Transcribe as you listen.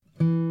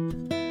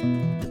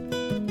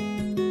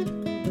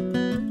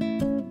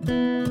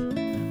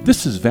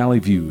This is Valley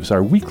Views,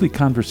 our weekly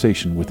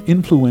conversation with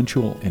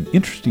influential and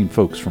interesting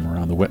folks from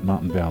around the Wet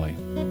Mountain Valley.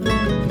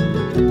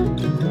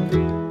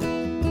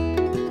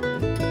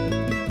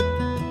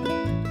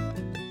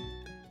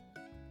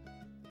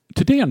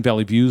 Today on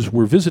Valley Views,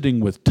 we're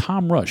visiting with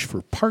Tom Rush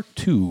for part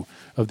 2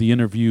 of the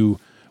interview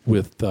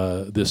with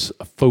this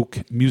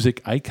folk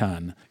music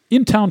icon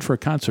in town for a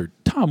concert.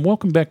 Tom,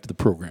 welcome back to the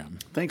program.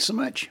 Thanks so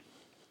much.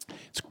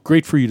 It's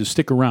great for you to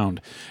stick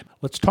around.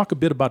 Let's talk a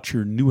bit about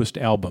your newest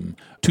album,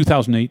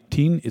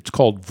 2018. It's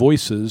called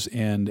Voices,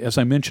 and as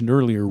I mentioned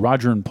earlier,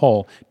 Roger and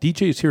Paul,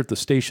 DJs here at the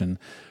station,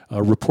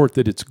 report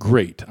that it's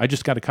great. I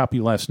just got a copy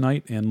last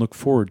night and look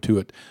forward to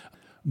it.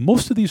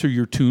 Most of these are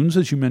your tunes,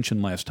 as you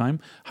mentioned last time.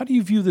 How do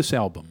you view this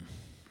album?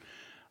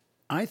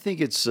 I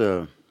think it's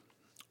a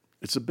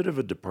bit of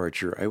a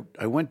departure.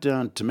 I went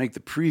down to make the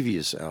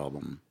previous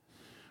album,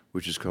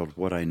 which is called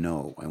What I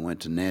Know. I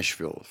went to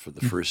Nashville for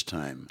the first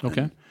time.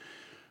 Okay. And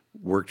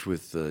worked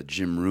with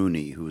Jim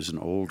Rooney, who was an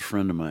old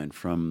friend of mine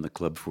from the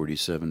Club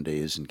 47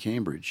 days in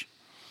Cambridge.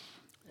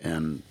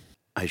 And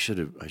I should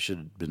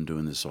have been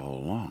doing this all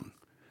along.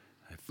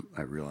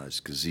 I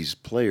realized, because these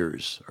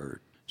players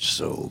are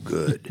so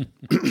good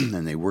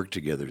and they work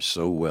together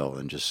so well,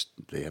 and just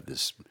they have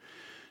this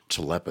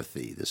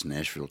telepathy, this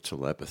Nashville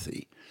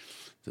telepathy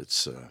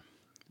that's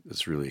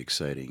really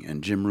exciting.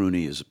 And Jim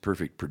Rooney is a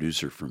perfect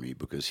producer for me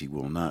because he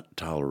will not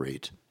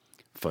tolerate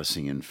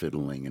fussing and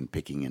fiddling and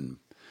picking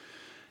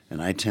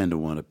and I tend to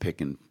want to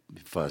pick and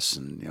fuss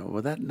and,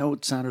 well, that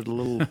note sounded a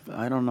little,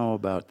 I don't know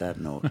about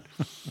that note.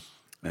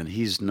 And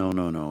he's,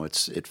 no,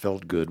 it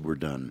felt good, we're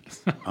done.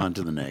 On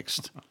to the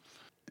next.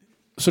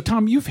 So,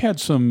 Tom, you've had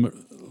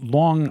some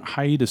long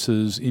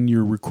hiatuses in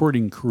your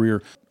recording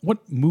career.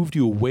 What moved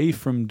you away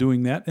from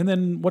doing that, and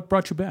then what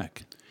brought you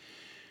back?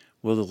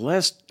 Well, the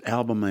last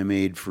album I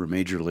made for a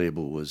major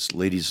label was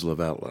Ladies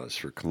Love Outlaws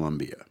for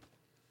Columbia.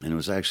 And it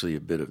was actually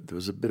there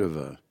was a bit of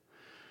a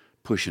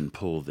push and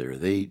pull there.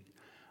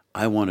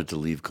 I wanted to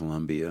leave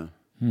Columbia.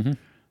 Mm-hmm.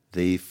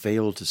 They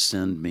failed to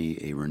send me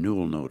a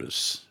renewal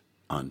notice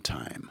on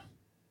time.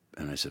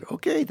 And I said,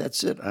 okay,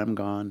 that's it. I'm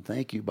gone.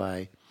 Thank you.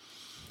 Bye.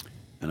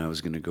 And I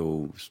was going to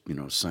go,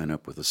 sign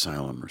up with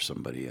Asylum or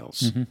somebody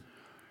else. Mm-hmm.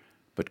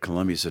 But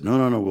Columbia said,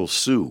 no, we'll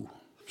sue.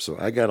 So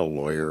I got a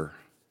lawyer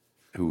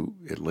who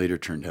it later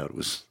turned out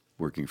was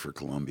working for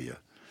Columbia.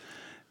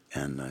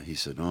 And he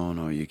said,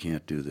 no, you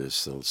can't do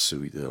this. They'll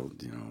sue you. They'll,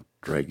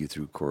 drag you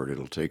through court.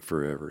 It'll take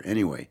forever.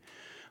 Anyway,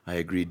 I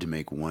agreed to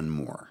make one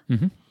more.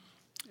 Mm-hmm.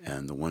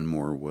 And the one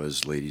more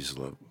was Ladies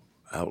Love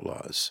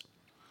Outlaws,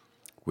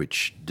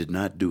 which did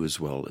not do as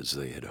well as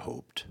they had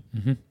hoped.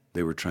 Mm-hmm.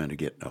 They were trying to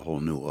get a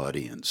whole new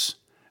audience.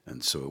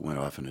 And so it went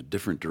off in a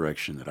different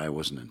direction that I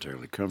wasn't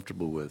entirely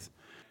comfortable with.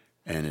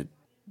 And it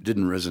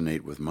didn't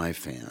resonate with my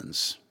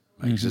fans,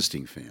 my mm-hmm.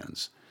 existing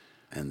fans.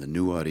 And the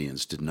new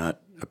audience did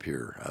not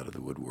appear out of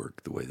the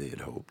woodwork the way they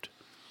had hoped.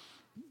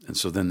 And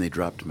so then they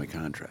dropped my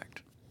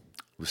contract.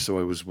 So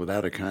I was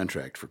without a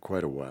contract for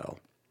quite a while.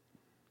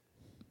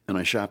 And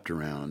I shopped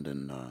around,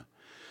 and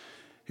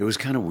it was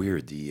kind of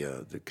weird.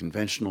 The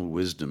conventional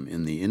wisdom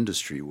in the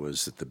industry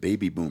was that the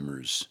baby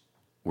boomers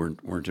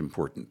weren't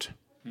important.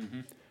 Mm-hmm.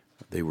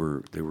 They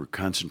were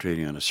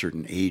concentrating on a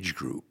certain age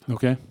group.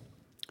 Okay.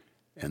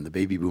 And the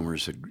baby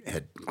boomers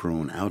had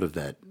grown out of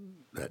that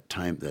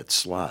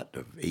slot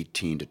of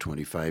 18 to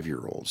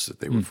 25-year-olds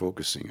that they were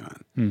focusing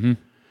on. Mm-hmm. And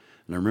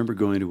I remember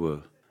going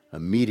to a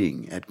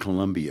meeting at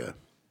Columbia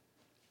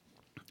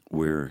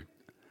where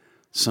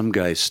some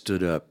guy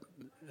stood up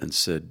and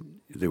said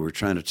they were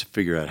trying to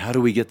figure out, how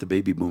do we get the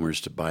baby boomers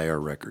to buy our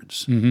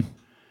records? Mm-hmm.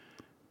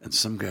 And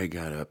some guy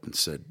got up and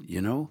said,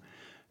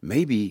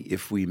 maybe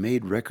if we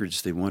made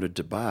records they wanted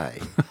to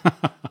buy,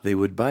 they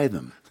would buy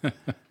them. And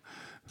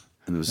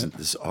there was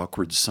this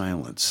awkward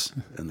silence.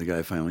 And the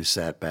guy finally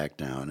sat back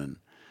down, and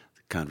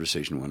the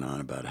conversation went on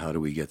about how do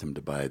we get them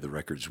to buy the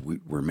records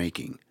we're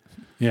making.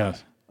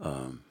 Yes.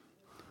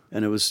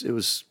 And it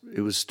was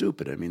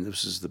stupid. I mean,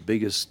 this is the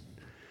biggest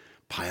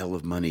pile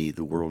of money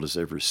the world has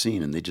ever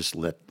seen, and they just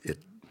let it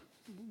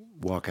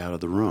walk out of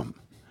the room.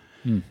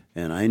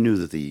 And I knew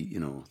that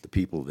the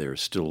people there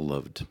still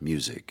loved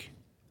music,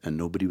 and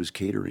nobody was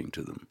catering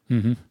to them.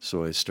 Mm-hmm.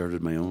 So I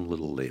started my own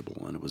little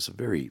label, and it was a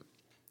very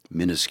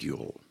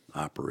minuscule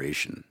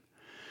operation,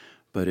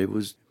 but it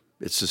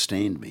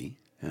sustained me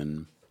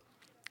and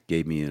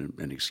gave me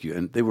an excuse.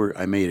 And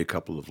I made a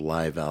couple of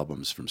live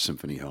albums from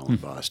Symphony Hall in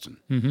Boston.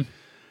 Mm-hmm.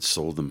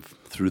 Sold them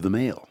through the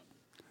mail.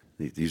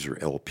 These are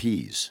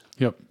LPs.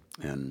 Yep.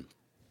 And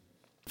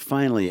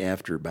finally,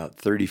 after about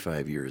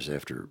 35 years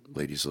after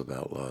Ladies Love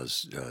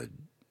Outlaws,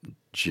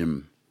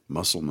 Jim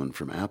Musselman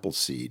from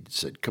Appleseed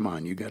said, "Come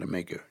on, you got to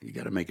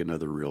make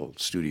another real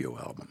studio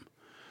album."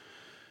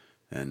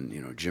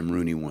 And Jim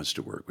Rooney wants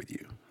to work with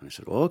you. And I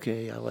said, "Well,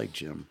 okay, I like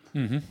Jim."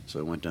 Mm-hmm. So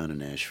I went down to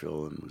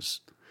Nashville and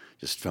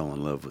just fell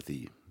in love with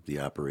the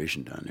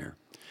operation down there.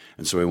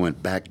 And so I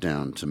went back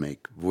down to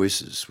make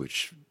Voices,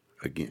 which,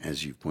 again,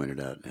 as you pointed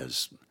out,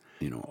 has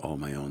all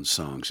my own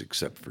songs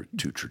except for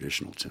 2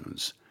 traditional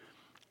tunes.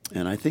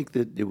 And I think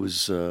that it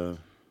was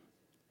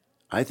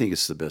I think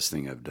it's the best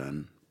thing I've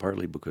done,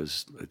 partly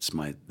because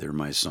they're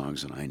my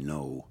songs and I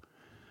know,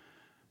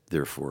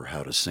 therefore,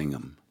 how to sing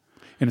them.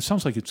 And it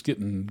sounds like it's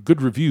getting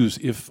good reviews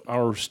if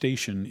our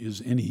station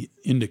is any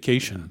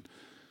indication.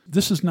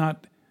 This is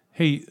not,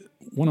 hey,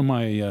 one of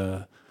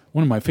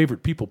my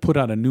favorite people put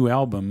out a new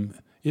album.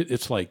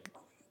 It's like,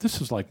 this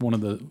is like one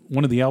of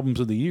the albums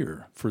of the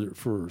year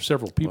for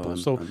several people.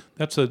 Well,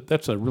 that's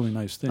a really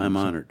nice thing. I'm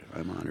honored.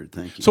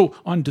 Thank you. So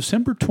on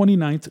December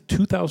 29th,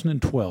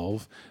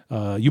 2012,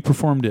 you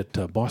performed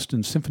at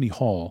Boston Symphony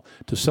Hall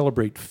to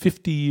celebrate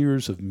 50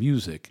 years of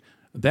music.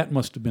 That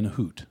must have been a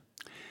hoot.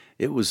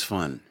 It was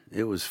fun.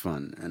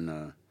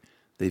 And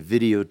they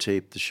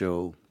videotaped the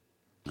show,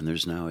 and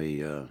there's now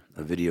a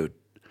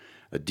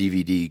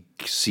DVD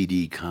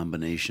CD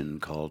combination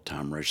called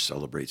Tom Rush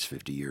Celebrates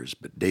 50 Years.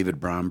 But David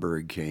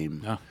Bromberg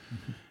came,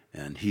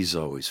 and he's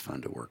always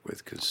fun to work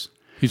with because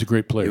he's a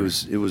great player.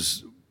 It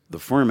was the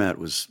format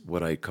was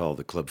what I call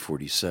the Club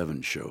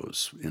 47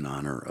 shows in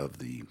honor of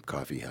the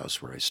coffee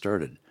house where I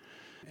started,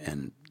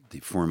 and the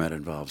format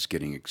involves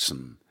getting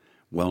some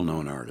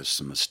well-known artists,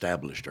 some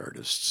established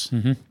artists.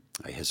 Mm-hmm.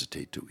 I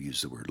hesitate to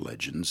use the word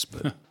legends,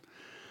 but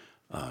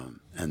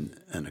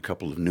and a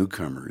couple of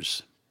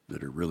newcomers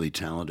that are really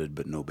talented,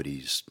 but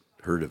nobody's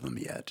heard of them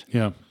yet.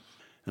 Yeah.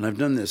 And I've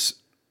done this,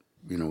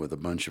 with a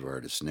bunch of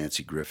artists.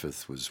 Nancy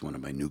Griffith was one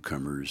of my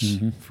newcomers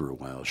for a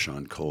while.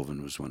 Sean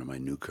Colvin was one of my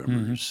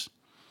newcomers,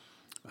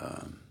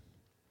 and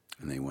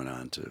they went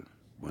on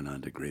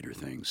to greater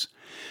things.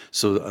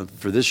 So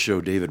for this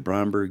show, David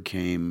Bromberg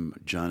came,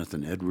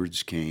 Jonathan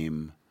Edwards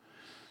came,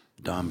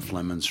 Dom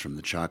Flemons from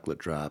the Chocolate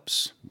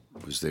Drops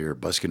was there,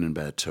 Buskin and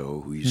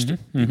Bateau, who used to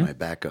be my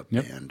backup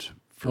band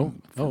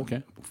from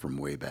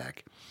way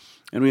back.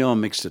 And we all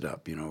mixed it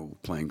up,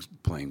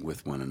 playing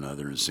with one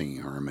another and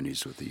singing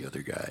harmonies with the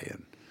other guy.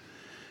 And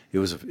it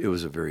was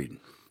a very,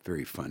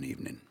 very fun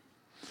evening.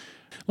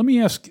 Let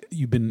me ask,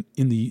 you've been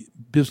in the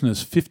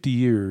business 50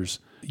 years.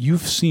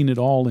 You've seen it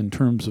all in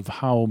terms of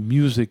how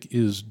music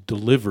is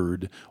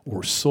delivered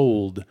or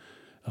sold.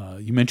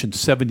 You mentioned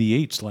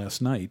 78s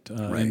last night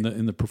Right.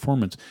 in the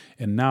performance,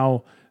 and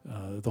now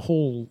the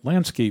whole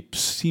landscape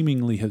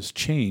seemingly has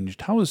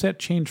changed. How has that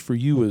changed for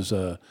you as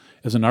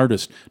an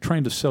artist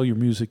trying to sell your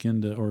music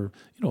or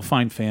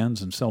find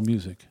fans and sell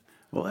music?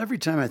 Well, every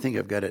time I think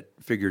I've got it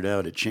figured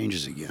out, it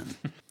changes again.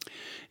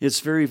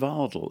 It's very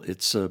volatile.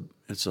 It's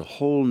a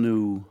whole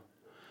new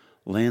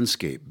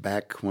landscape.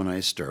 Back when I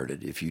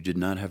started, if you did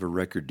not have a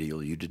record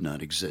deal, you did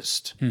not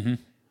exist. Mm-hmm.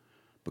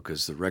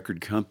 Because the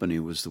record company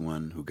was the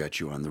one who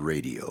got you on the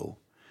radio,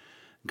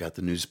 got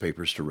the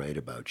newspapers to write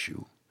about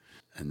you,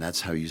 and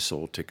that's how you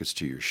sold tickets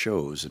to your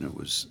shows. And it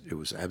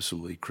was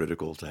absolutely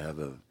critical to have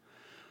a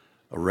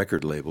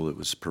record label that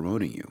was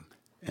promoting you.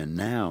 And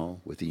now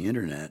with the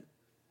internet,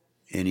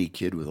 any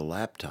kid with a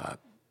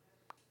laptop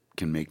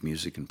can make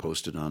music and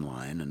post it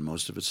online, and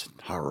most of it's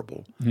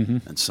horrible,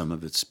 and some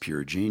of it's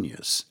pure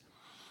genius,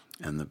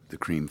 and the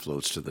cream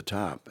floats to the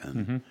top.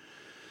 And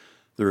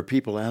there are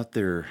people out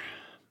there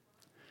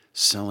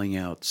selling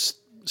out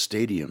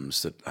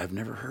stadiums that I've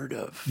never heard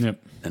of,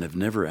 and have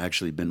never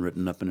actually been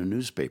written up in a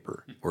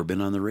newspaper or been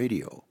on the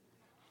radio.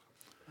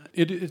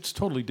 It's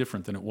totally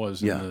different than it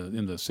was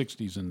in the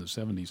 60s and the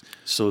 70s.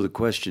 So the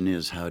question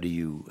is, how do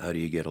you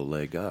get a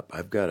leg up?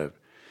 I've got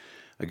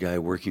a guy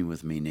working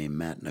with me named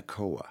Matt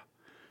Nakoa,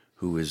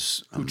 who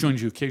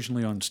joins you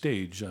occasionally on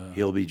stage.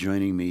 He'll be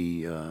joining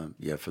me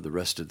for the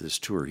rest of this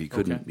tour. He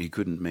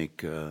couldn't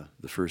make the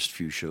first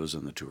few shows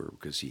on the tour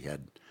because he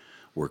had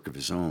work of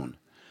his own,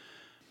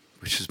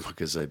 which is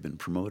because I've been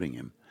promoting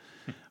him.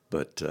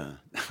 But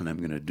and I'm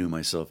going to do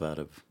myself out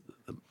of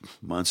a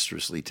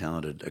monstrously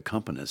talented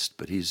accompanist.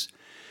 But he's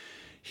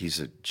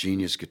a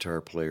genius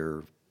guitar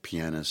player,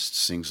 pianist,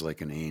 sings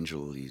like an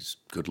angel. He's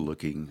good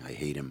looking. I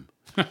hate him.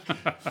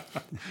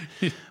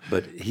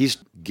 But he's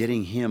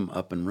getting him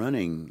up and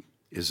running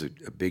is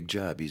a big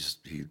job.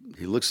 He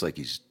looks like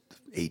he's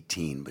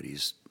 18, but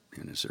he's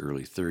in his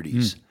early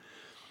 30s,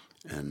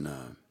 and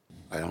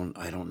I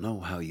don't know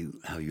how you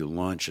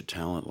launch a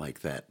talent like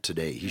that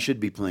today. He should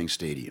be playing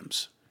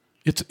stadiums.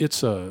 It's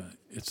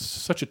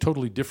such a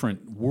totally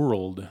different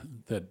world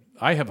that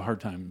I have a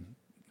hard time.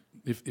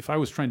 If I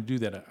was trying to do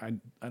that,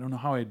 I don't know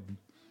how I'd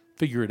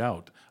figure it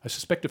out. I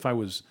suspect if I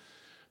was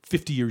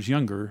 50 years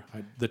younger,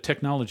 the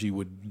technology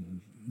would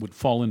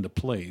fall into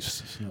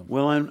place. So.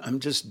 Well, I'm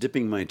just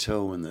dipping my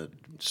toe in the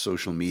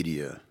social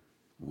media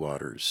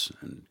waters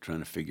and trying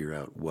to figure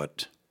out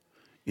what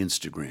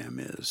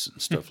Instagram is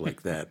and stuff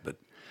like that. But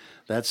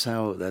that's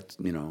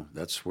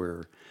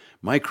where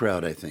my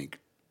crowd, I think,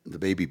 the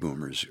baby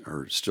boomers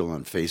are still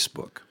on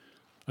Facebook,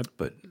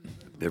 but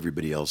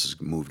everybody else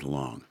has moved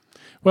along.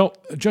 Well,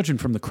 judging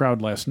from the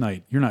crowd last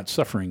night, you're not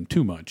suffering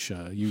too much.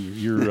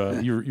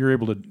 You're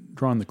able to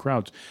draw in the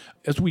crowds.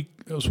 As we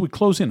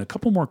close in, a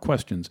couple more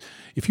questions.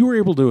 If you were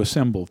able to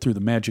assemble through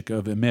the magic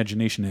of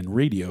imagination and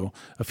radio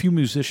a few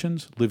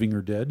musicians, living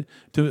or dead,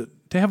 to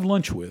have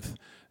lunch with,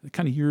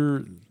 kind of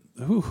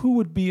who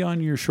would be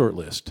on your short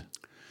list?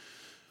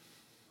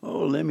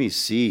 Oh, let me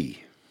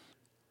see.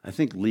 I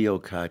think Leo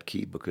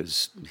Kottke,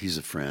 because he's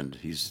a friend.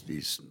 He's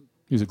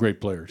He's a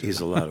great player, too. he's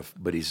a lot of,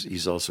 but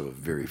he's also a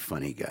very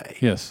funny guy.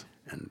 Yes.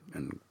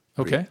 And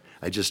Okay.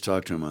 I just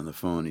talked to him on the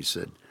phone. He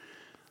said,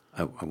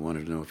 I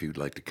wanted to know if he would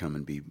like to come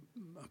and be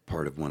a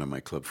part of one of my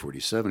Club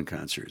 47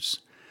 concerts.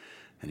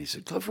 And he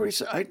said, Club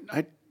 47,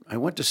 I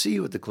went to see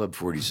you at the Club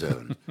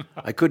 47.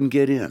 I couldn't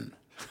get in.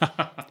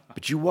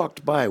 But you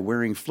walked by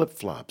wearing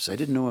flip-flops. I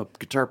didn't know a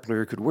guitar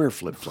player could wear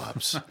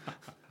flip-flops.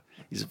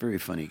 He's a very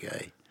funny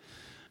guy.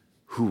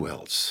 Who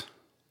else?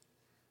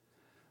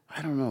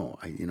 I don't know.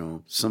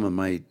 Some of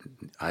my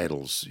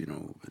idols,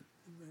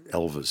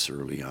 Elvis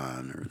early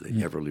on, or the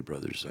Everly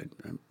Brothers. I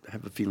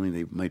have a feeling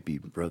they might be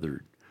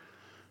rather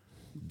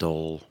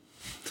dull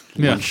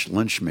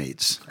lunch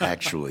mates,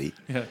 actually.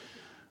 Yeah.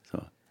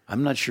 So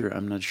I'm not sure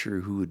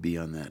who would be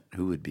on that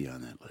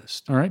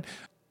list. All right.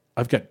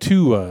 I've got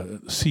two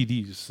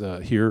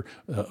CDs here,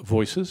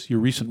 Voices, your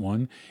recent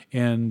one,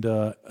 and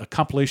a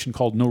compilation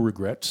called No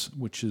Regrets,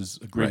 which is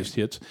a greatest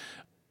hits.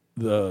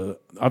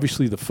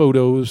 Obviously the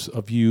photos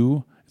of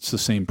you, it's the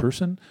same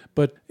person,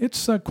 but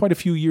it's quite a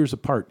few years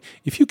apart.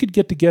 If you could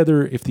get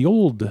together, if the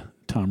old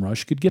Tom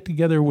Rush could get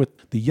together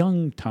with the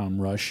young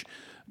Tom Rush,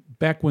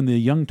 back when the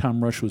young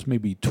Tom Rush was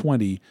maybe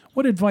 20,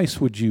 what advice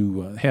would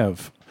you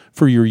have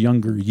for your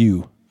younger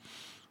you?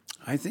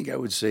 I think I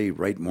would say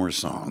write more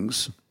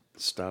songs.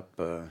 Stop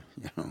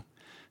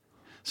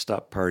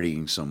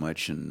partying so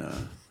much,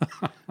 and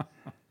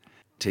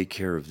take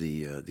care of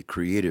the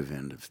creative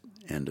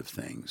end of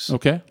things.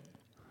 Okay.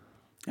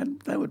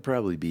 And that would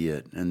probably be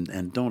it.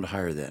 And don't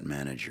hire that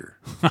manager.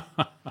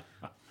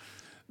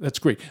 That's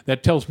great.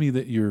 That tells me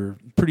that you're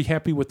pretty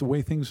happy with the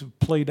way things have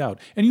played out.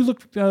 And you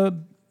look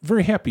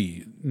very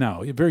happy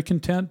now. You're very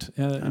content.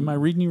 Am I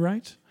reading you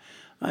right?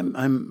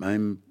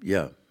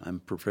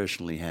 I'm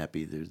professionally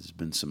happy. There's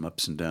been some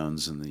ups and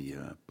downs in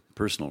the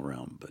personal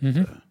realm,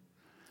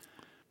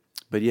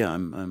 but yeah,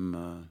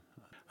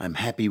 I'm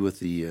happy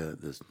with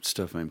the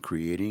stuff I'm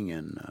creating,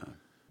 and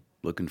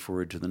looking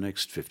forward to the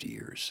next 50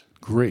 years.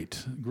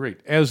 Great.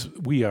 As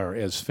we are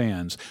as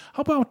fans.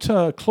 How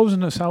about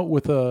closing us out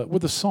with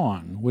a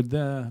song?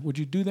 Would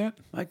you do that?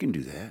 I can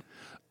do that.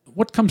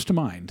 What comes to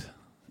mind?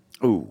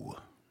 Oh,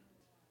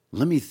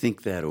 let me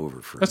think that over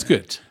for That's a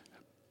minute. good.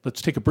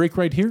 Let's take a break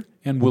right here,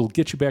 and we'll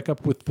get you back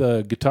up with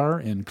the guitar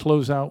and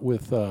close out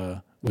with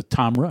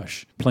Tom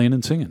Rush playing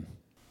and singing.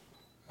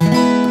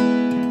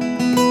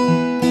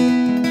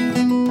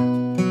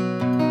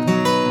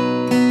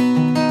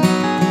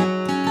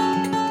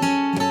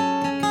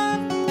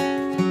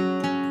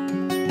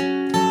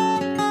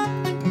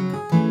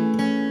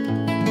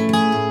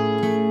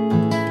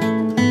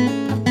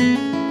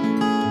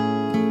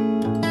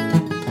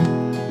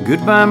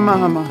 Goodbye,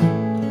 Mama.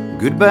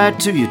 Goodbye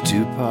to you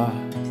too, Pa.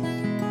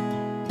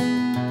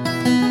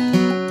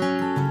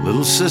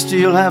 Little sister,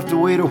 you'll have to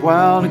wait a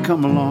while to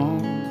come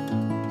along.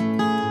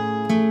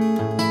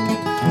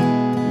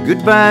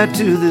 Goodbye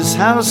to this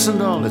house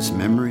and all its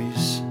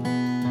memories.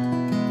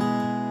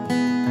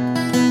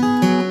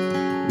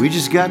 We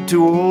just got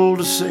too old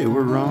to say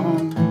we're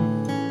wrong.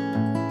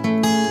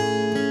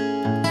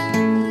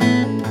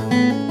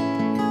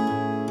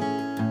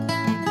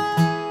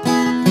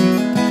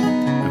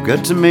 I've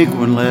got to make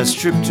one last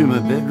trip to my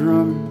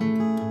bedroom.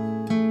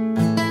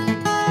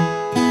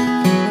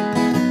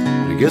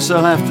 I guess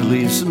I'll have to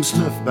leave some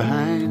stuff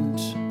behind.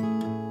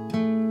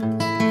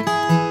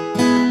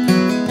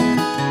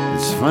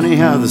 It's funny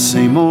how the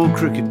same old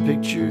crooked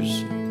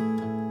pictures,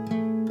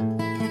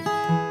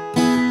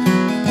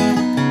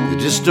 they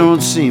just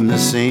don't seem the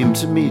same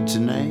to me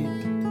tonight.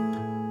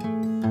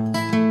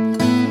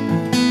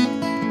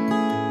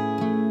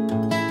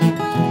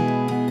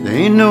 There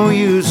ain't no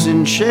use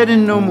in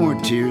shedding no more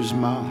tears,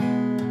 Ma.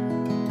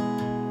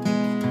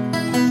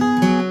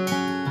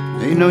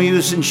 There ain't no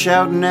use in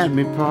shouting at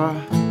me, Pa.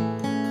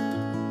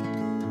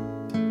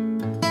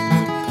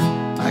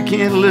 I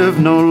can't live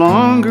no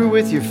longer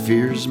with your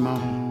fears, Ma.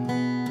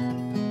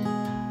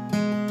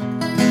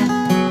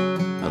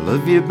 I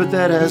love you, but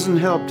that hasn't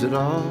helped at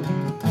all.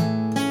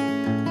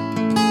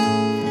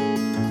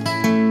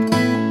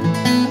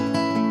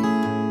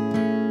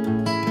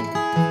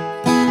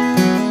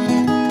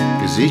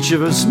 Each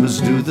of us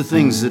must do the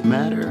things that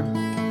matter,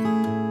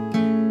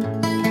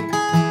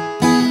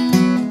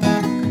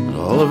 and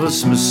all of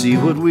us must see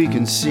what we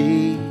can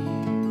see.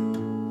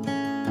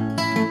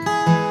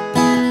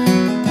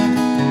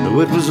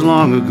 Though it was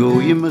long ago,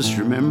 you must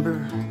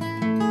remember,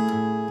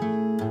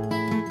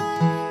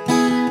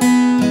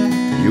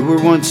 you were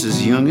once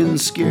as young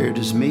and scared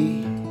as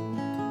me.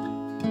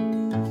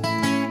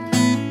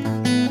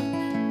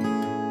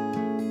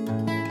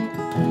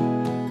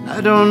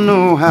 I don't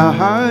know how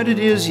hard it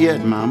is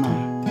yet, Mama,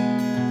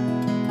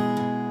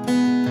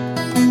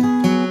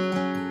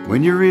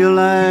 when you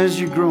realize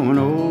you're growing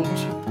old.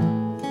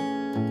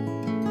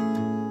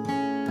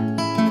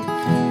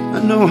 I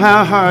know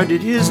how hard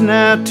it is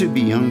now to be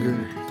younger.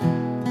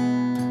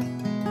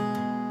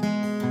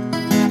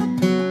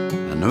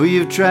 I know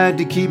you've tried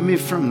to keep me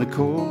from the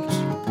cold.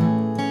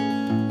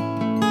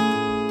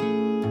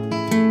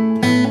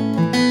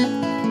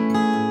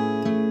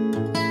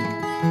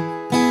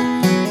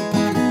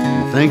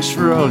 Thanks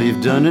for all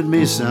you've done. It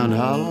may sound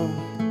hollow,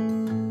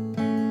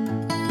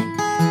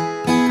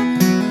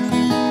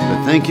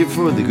 but thank you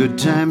for the good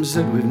times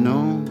that we've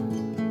known.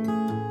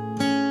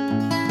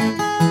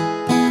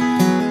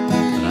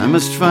 But I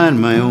must find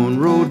my own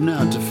road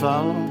now to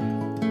follow.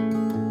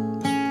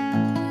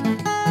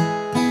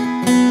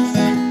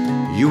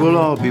 You will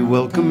all be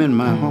welcome in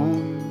my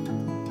home.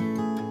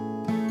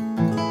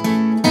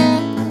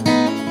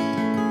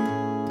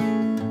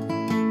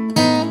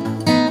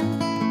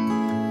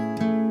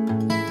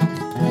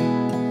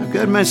 I've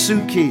got my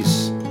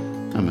suitcase,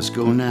 I must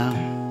go now.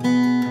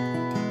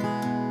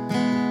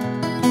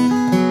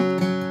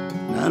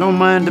 I don't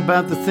mind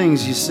about the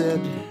things you said.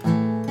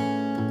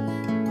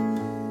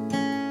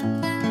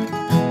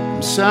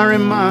 I'm sorry,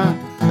 Ma,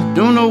 I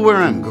don't know where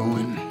I'm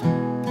going.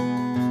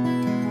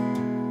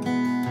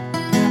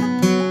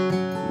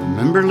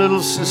 Remember,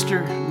 little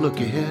sister, look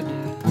ahead.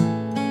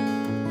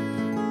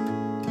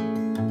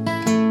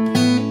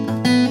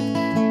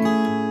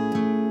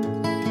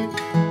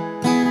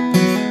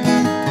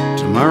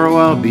 Tomorrow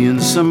I'll be in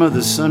some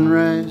other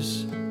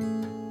sunrise.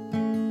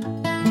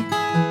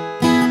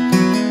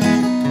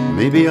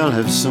 Maybe I'll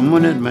have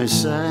someone at my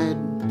side.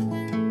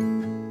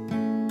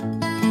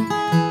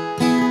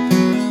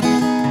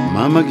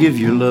 Mama, give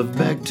your love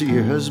back to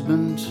your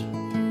husband.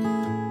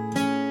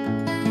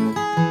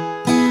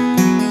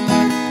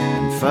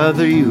 And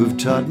Father, you have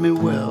taught me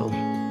well.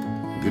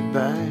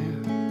 Goodbye.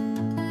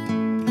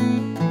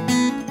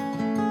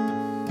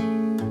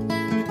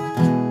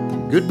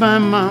 Goodbye,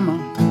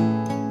 Mama.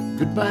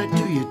 Goodbye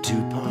to you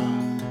too, Pa.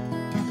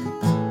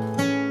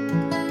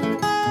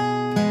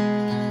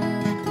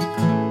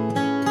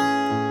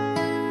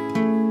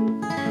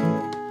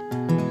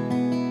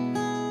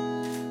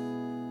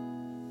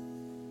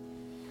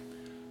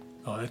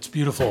 Oh, that's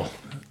beautiful.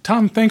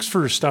 Tom, thanks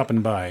for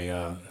stopping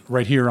by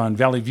right here on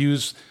Valley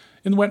Views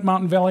in the Wet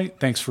Mountain Valley.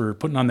 Thanks for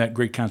putting on that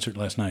great concert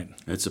last night.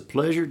 It's a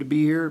pleasure to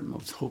be here.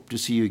 Hope to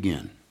see you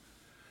again.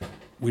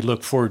 We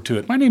look forward to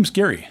it. My name's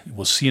Gary.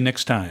 We'll see you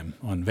next time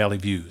on Valley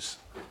Views.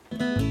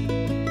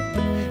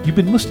 You've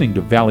been listening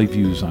to Valley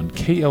Views on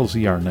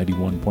KLZR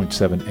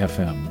 91.7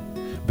 FM.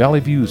 Valley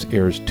Views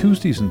airs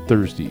Tuesdays and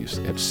Thursdays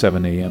at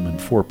 7 a.m.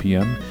 and 4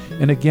 p.m.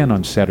 and again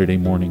on Saturday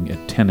morning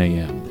at 10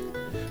 a.m.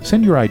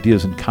 Send your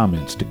ideas and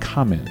comments to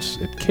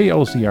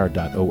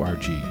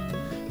comments@klzr.org.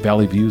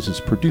 Valley Views is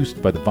produced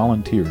by the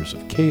volunteers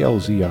of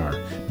KLZR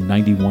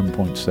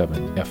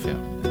 91.7 FM.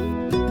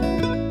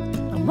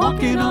 I'm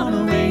walking on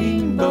a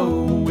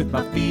rainbow with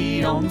my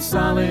feet on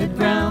solid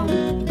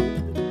ground.